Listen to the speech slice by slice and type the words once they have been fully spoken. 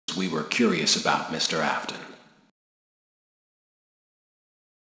we were curious about Mr. Afton.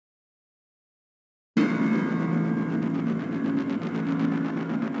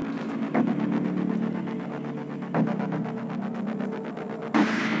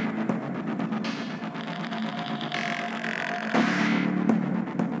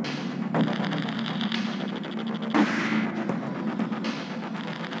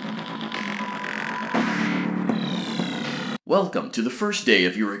 Welcome to the first day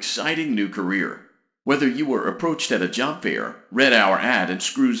of your exciting new career. Whether you were approached at a job fair, read our ad in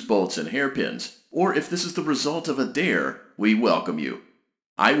screws, bolts, and hairpins, or if this is the result of a dare, we welcome you.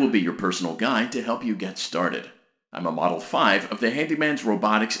 I will be your personal guide to help you get started. I'm a Model 5 of the Handyman's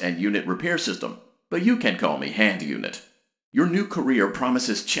Robotics and Unit Repair System, but you can call me Hand Unit. Your new career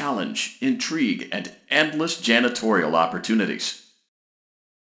promises challenge, intrigue, and endless janitorial opportunities.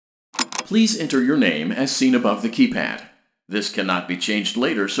 Please enter your name as seen above the keypad. This cannot be changed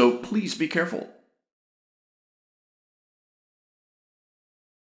later, so please be careful.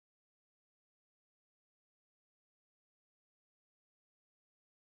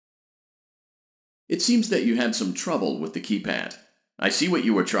 It seems that you had some trouble with the keypad. I see what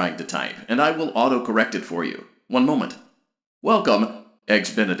you were trying to type, and I will auto-correct it for you. One moment. Welcome,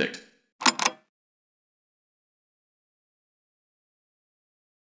 Eggs Benedict.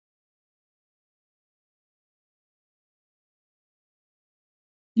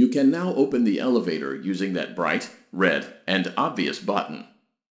 You can now open the elevator using that bright, red, and obvious button.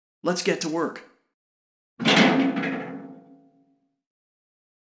 Let's get to work.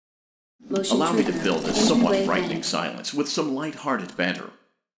 Allow me to fill this somewhat frightening silence with some light-hearted banter.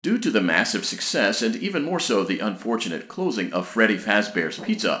 Due to the massive success, and even more so the unfortunate closing of Freddy Fazbear's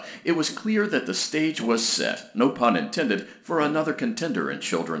Pizza, it was clear that the stage was set, no pun intended, for another contender in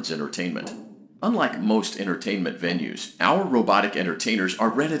children's entertainment. Unlike most entertainment venues, our robotic entertainers are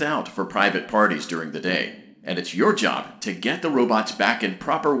rented out for private parties during the day, and it's your job to get the robots back in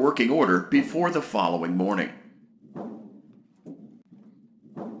proper working order before the following morning.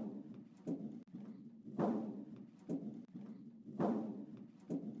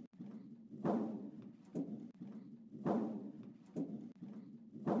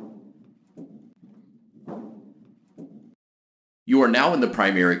 You are now in the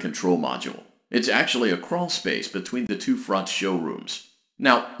primary control module. It's actually a crawl space between the two front showrooms.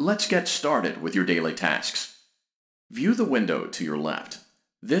 Now, let's get started with your daily tasks. View the window to your left.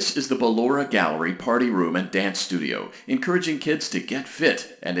 This is the Ballora Gallery Party Room and Dance Studio, encouraging kids to get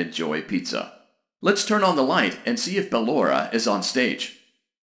fit and enjoy pizza. Let's turn on the light and see if Ballora is on stage.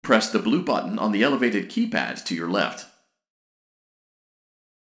 Press the blue button on the elevated keypad to your left.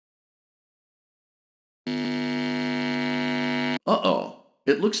 Uh-oh.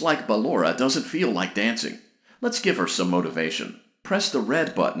 It looks like Ballora doesn't feel like dancing. Let's give her some motivation. Press the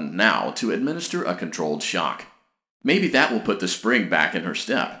red button now to administer a controlled shock. Maybe that will put the spring back in her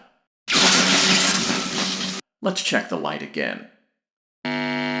step. Let's check the light again.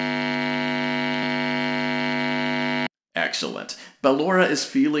 Excellent. Ballora is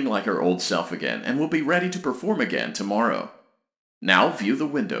feeling like her old self again and will be ready to perform again tomorrow. Now view the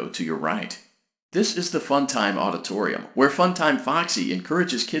window to your right. This is the Funtime Auditorium, where Funtime Foxy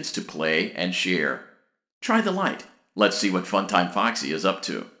encourages kids to play and share. Try the light. Let's see what Funtime Foxy is up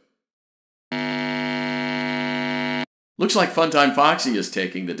to. Looks like Funtime Foxy is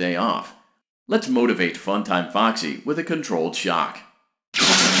taking the day off. Let's motivate Funtime Foxy with a controlled shock.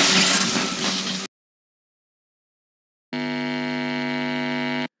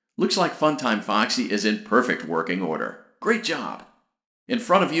 Looks like Funtime Foxy is in perfect working order. Great job! In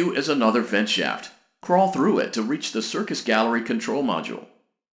front of you is another vent shaft. Crawl through it to reach the Circus Gallery control module.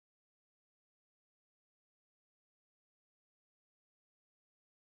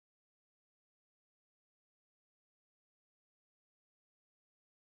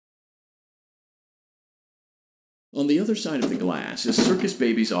 On the other side of the glass is Circus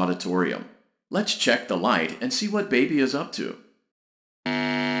Baby's auditorium. Let's check the light and see what Baby is up to.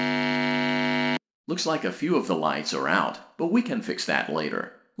 Looks like a few of the lights are out, but we can fix that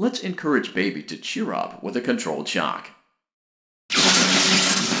later. Let's encourage Baby to cheer up with a controlled shock.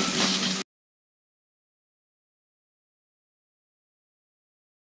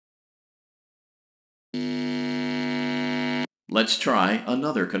 Let's try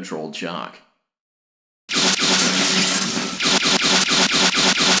another controlled shock.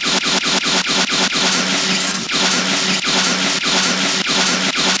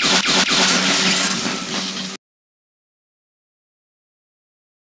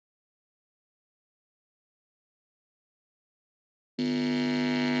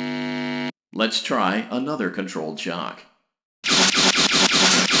 Let's try another controlled shock.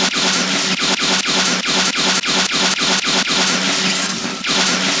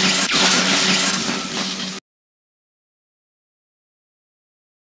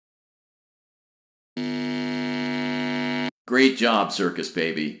 Great job, Circus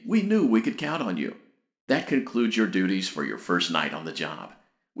Baby. We knew we could count on you. That concludes your duties for your first night on the job.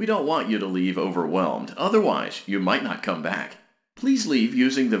 We don't want you to leave overwhelmed, otherwise you might not come back. Please leave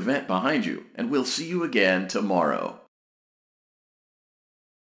using the vent behind you, and we'll see you again tomorrow.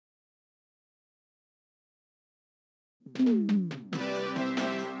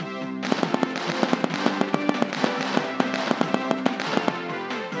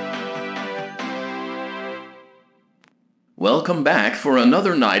 Welcome back for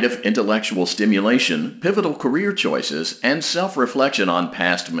another night of intellectual stimulation, pivotal career choices, and self-reflection on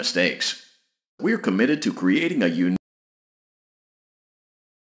past mistakes. We're committed to creating a unique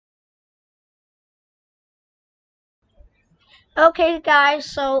Okay guys,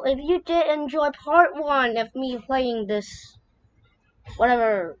 so if you did enjoy part 1 of me playing this,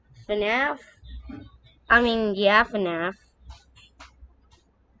 whatever, FNAF? FNAF.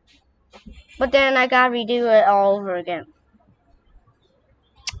 But then I gotta redo it all over again.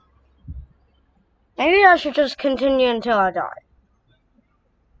 Maybe I should just continue until I die.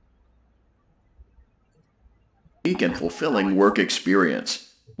 and fulfilling work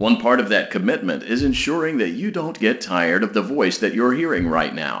experience. One part of that commitment is ensuring that you don't get tired of the voice that you're hearing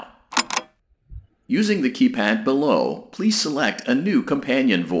right now. Using the keypad below, please select a new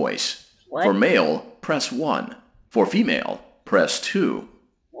companion voice. What? For male, press 1. For female, press 2.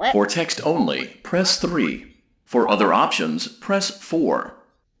 What? For text only, press 3. For other options, press 4.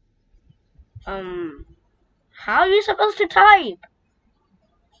 How are you supposed to type?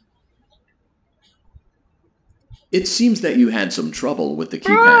 It seems that you had some trouble with the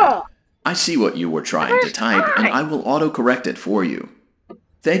keypad. Bro. I see what you were trying to type, and I will autocorrect it for you.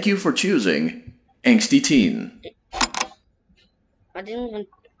 Thank you for choosing Angsty Teen. I didn't even...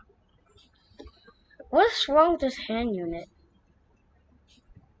 What's wrong with this hand unit?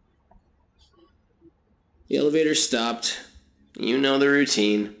 The elevator stopped. You know the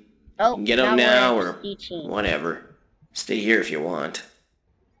routine. Oh, You can get up now or teaching. whatever. Stay here if you want.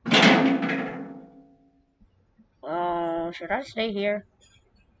 Should I stay here?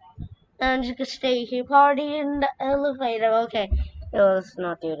 I'm just gonna stay here, party in the elevator. Okay, no, let's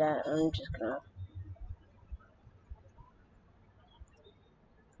not do that. I'm just gonna...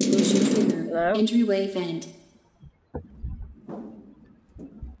 Motion trigger. Hello? Entryway vent.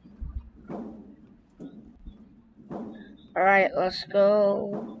 Alright, let's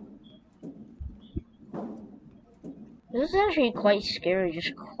go. This is actually quite scary,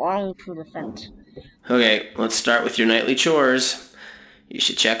 just crawling through the fence. Okay, let's start with your nightly chores. You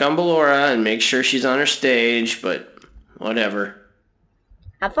should check on Ballora and make sure she's on her stage, but whatever.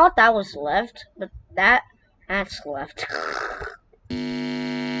 I thought that was left, but that's left. Oh,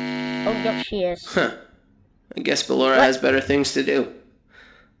 yep, she is. Huh. I guess Ballora has better things to do.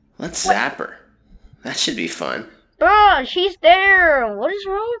 Let's zap her. That should be fun. Bruh, she's there! What is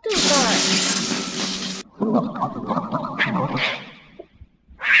wrong with this guy?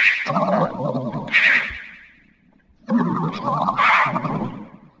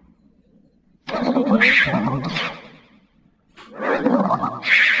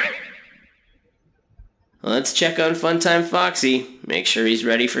 Let's check on Funtime Foxy. Make sure he's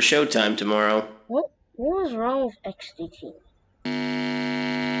ready for showtime tomorrow. What was wrong with XDT?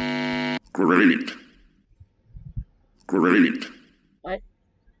 Great. Great. What?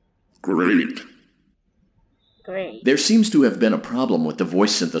 Great. Great. There seems to have been a problem with the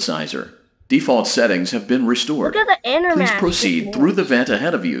voice synthesizer. Default settings have been restored. Look at the internet. Please proceed through the vent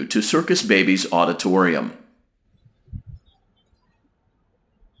ahead of you to Circus Baby's auditorium.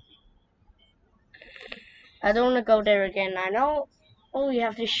 I don't want to go there again. I know. Oh, you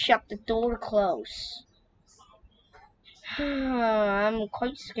have to shut the door close. I'm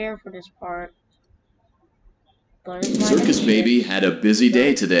quite scared for this part. But it's my Circus idea. Baby had a busy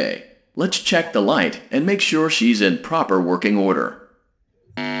day today. Let's check the light and make sure she's in proper working order.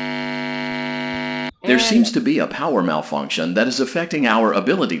 There seems to be a power malfunction that is affecting our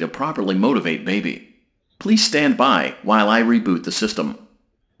ability to properly motivate Baby. Please stand by while I reboot the system.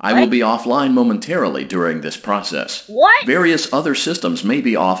 I will be offline momentarily during this process. What? Various other systems may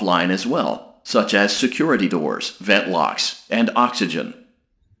be offline as well, such as security doors, vent locks, and oxygen.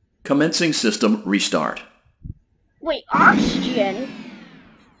 Commencing system restart. Wait, oxygen?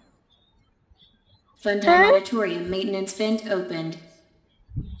 Funtime Auditorium maintenance vent opened.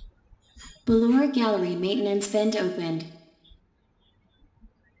 Ballora Gallery maintenance vent opened.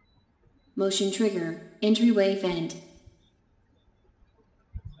 Motion trigger. Entryway vent.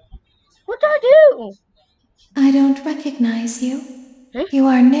 What did I do? I don't recognize you. Huh? You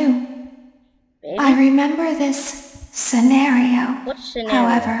are new. Baby? I remember this scenario. What scenario?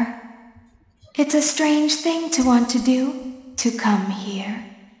 However, it's a strange thing to want to do, to come here.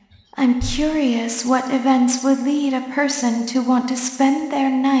 I'm curious what events would lead a person to want to spend their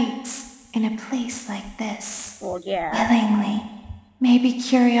nights in a place like this. Well, yeah. Willingly. Maybe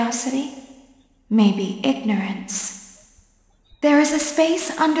curiosity, maybe ignorance. There is a space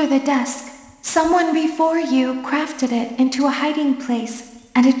under the desk. Someone before you crafted it into a hiding place,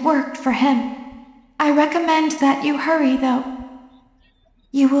 and it worked for him. I recommend that you hurry, though.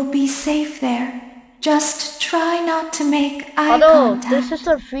 You will be safe there. Just try not to make eye contact. This is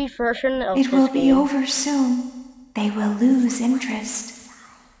a free version of It will be game. over soon. They will lose interest.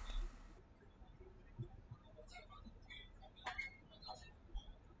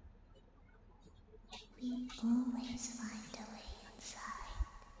 We always find a way inside.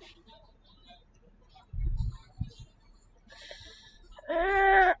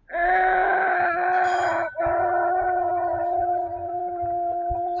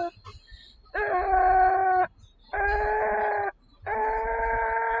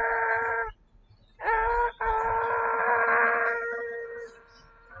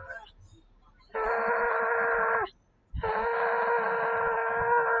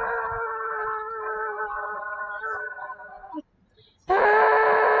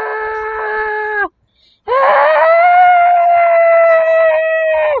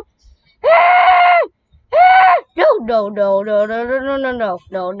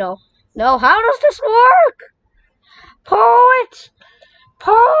 No, how does this work? Pull it!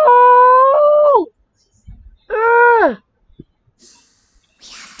 Pull! We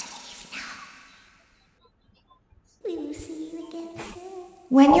have to leave now. We will see you again soon.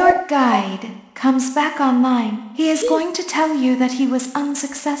 When your guide comes back online, he is going to tell you that he was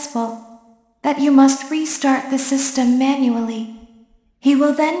unsuccessful, that you must restart the system manually. He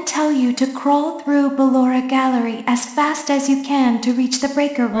will then tell you to crawl through Ballora Gallery as fast as you can to reach the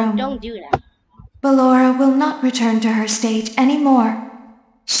breaker room. Don't do that. Ballora will not return to her stage anymore.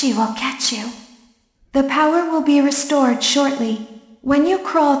 She will catch you. The power will be restored shortly. When you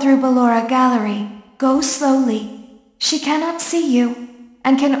crawl through Ballora Gallery, go slowly. She cannot see you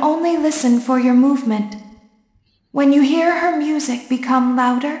and can only listen for your movement. When you hear her music become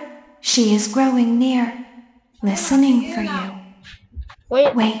louder, she is growing near, listening for you.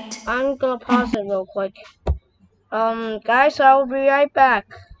 Wait. I'm gonna pause it real quick. Guys, I'll be right back.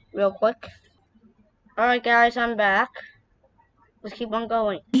 Real quick. Alright, guys, I'm back. Let's keep on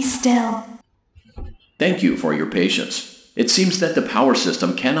going. Be still. Thank you for your patience. It seems that the power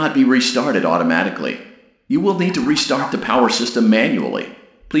system cannot be restarted automatically. You will need to restart the power system manually.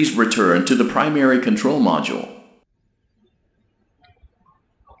 Please return to the primary control module.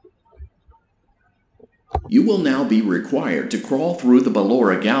 You will now be required to crawl through the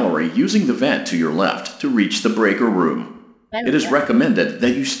Ballora Gallery using the vent to your left to reach the breaker room. It is recommended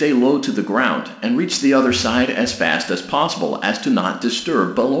that you stay low to the ground and reach the other side as fast as possible as to not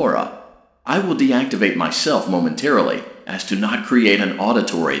disturb Ballora. I will deactivate myself momentarily as to not create an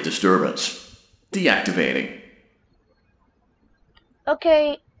auditory disturbance. Deactivating.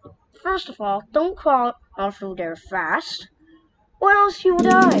 Okay, first of all, don't crawl all through there fast, or else you will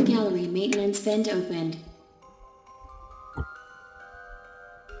die. Gallery maintenance vent opened.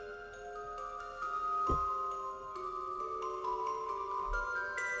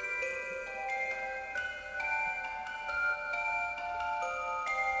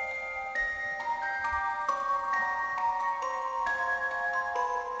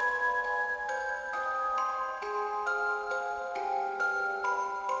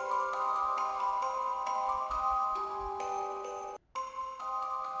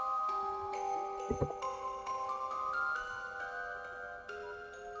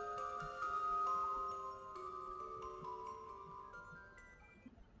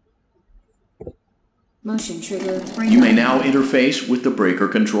 Motion trigger. You may now interface with the breaker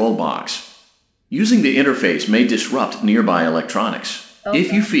control box. Using the interface may disrupt nearby electronics.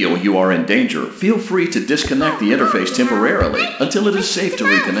 If you feel you are in danger, feel free to disconnect the interface temporarily until it is safe to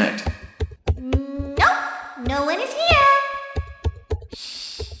reconnect. Nope, no one is here.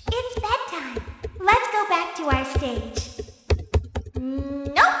 Shh, it's bedtime. Let's go back to our stage.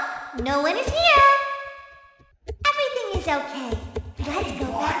 Nope, no one is here. Everything is okay. Let's go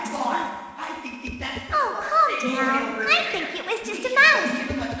back to sleep. Oh, calm down. I think it was just a mouse.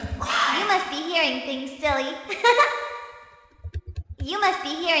 You must be hearing things, silly. You must be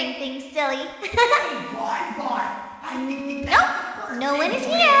hearing things, silly. Nope, no one is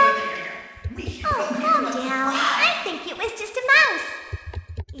here. Oh, calm down. I think it was just a mouse.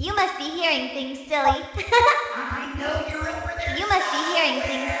 You must be hearing things, silly. I know you're over there. You must be hearing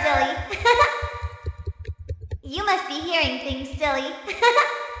things, silly. You must be hearing things, silly.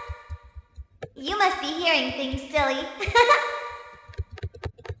 You must be hearing things, silly.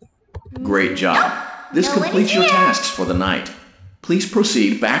 Great job. This No one completes is your here. tasks for the night. Please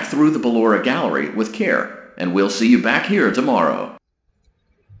proceed back through the Ballora Gallery with care, and we'll see you back here tomorrow.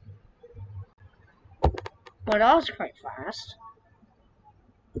 Well, that was quite fast.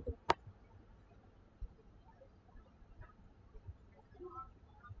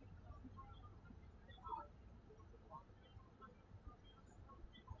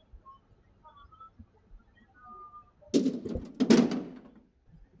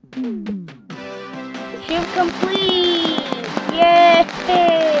 Ship complete! Yay!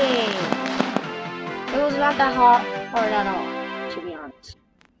 It was not that hard at all, to be honest.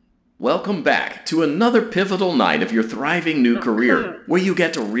 Welcome back to another pivotal night of your thriving new career, where you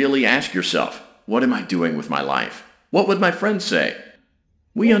get to really ask yourself, what am I doing with my life? What would my friends say?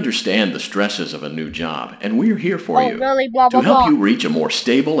 We understand the stresses of a new job, and we're here for you. Really? Blah, blah, To help blah. you reach a more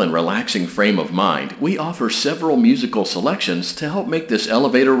stable and relaxing frame of mind, we offer several musical selections to help make this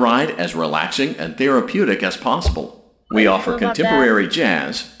elevator ride as relaxing and therapeutic as possible. We offer What about contemporary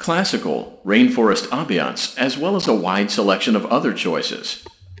jazz, classical, rainforest ambiance, as well as a wide selection of other choices.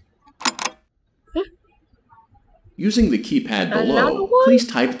 Using the keypad Another below, one? please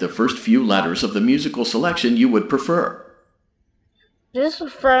type the first few letters of the musical selection you would prefer. This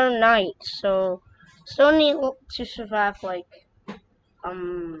is for night, so still need to survive like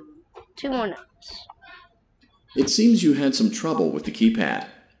 2 more nights. It seems you had some trouble with the keypad.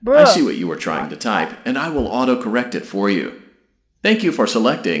 Bruh. I see what you were trying to type, and I will auto-correct it for you. Thank you for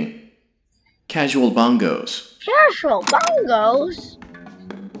selecting Casual Bongos. Casual bongos,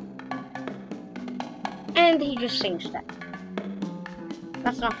 and he just sings that.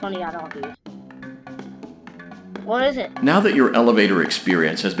 That's not funny at all, dude. What is it? Now that your elevator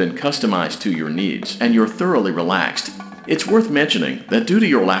experience has been customized to your needs and you're thoroughly relaxed, it's worth mentioning that due to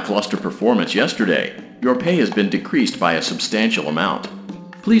your lackluster performance yesterday, your pay has been decreased by a substantial amount.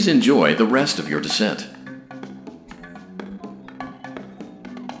 Please enjoy the rest of your descent.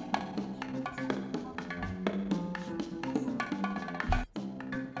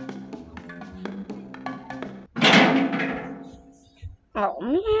 Oh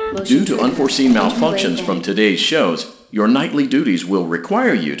man. Due to unforeseen malfunctions from today's shows, your nightly duties will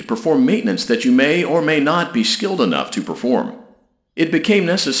require you to perform maintenance that you may or may not be skilled enough to perform. It became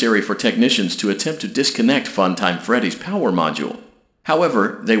necessary for technicians to attempt to disconnect Funtime Freddy's power module.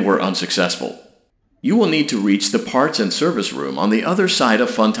 However, they were unsuccessful. You will need to reach the parts and service room on the other side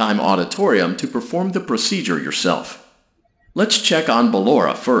of Funtime Auditorium to perform the procedure yourself. Let's check on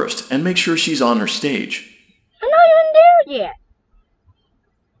Ballora first and make sure she's on her stage. I'm not even there yet.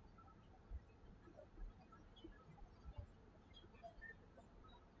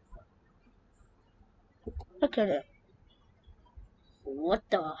 Look at it. What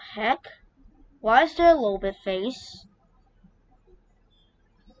the heck? Why is there a little bit face?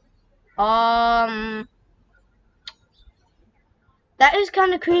 That is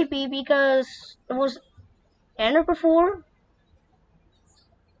kind of creepy because it was Ender before.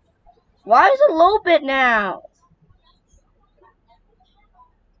 Why is it a little bit now?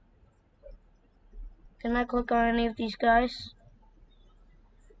 Can I click on any of these guys?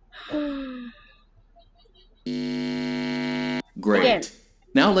 Great. Again.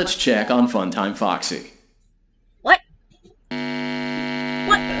 Now let's check on Funtime Foxy. What?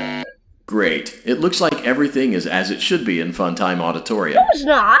 What? Great. It looks like everything is as it should be in Funtime Auditorium. No, it's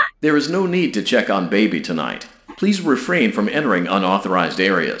not. There is no need to check on Baby tonight. Please refrain from entering unauthorized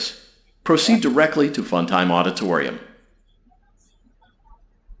areas. Proceed directly to Funtime Auditorium.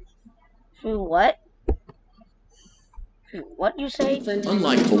 What? What you say?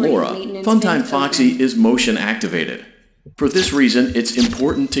 Unlike Ballora, Funtime Foxy is motion activated. For this reason, it's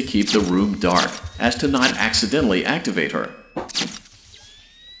important to keep the room dark, as to not accidentally activate her.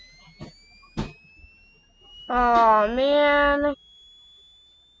 Oh man.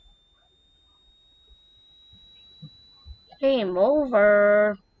 Game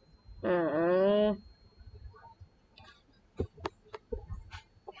over.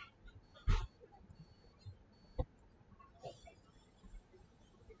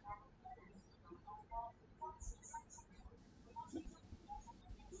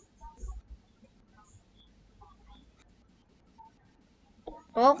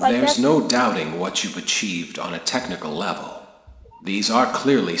 Well, I There's guess- no doubting what you've achieved on a technical level. These are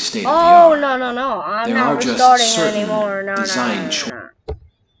clearly Oh, state-of-the-art. no. I'm There not are just restarting certain anymore. No. design choices.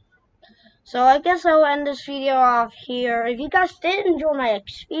 So I guess I'll end this video off here. If you guys did enjoy my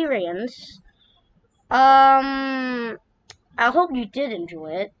experience, I hope you did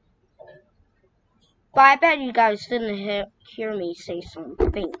enjoy it. But I bet you guys didn't hear me say some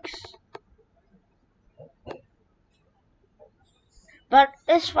things. But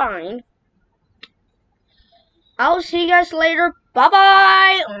it's fine. I'll see you guys later.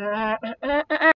 Bye-bye.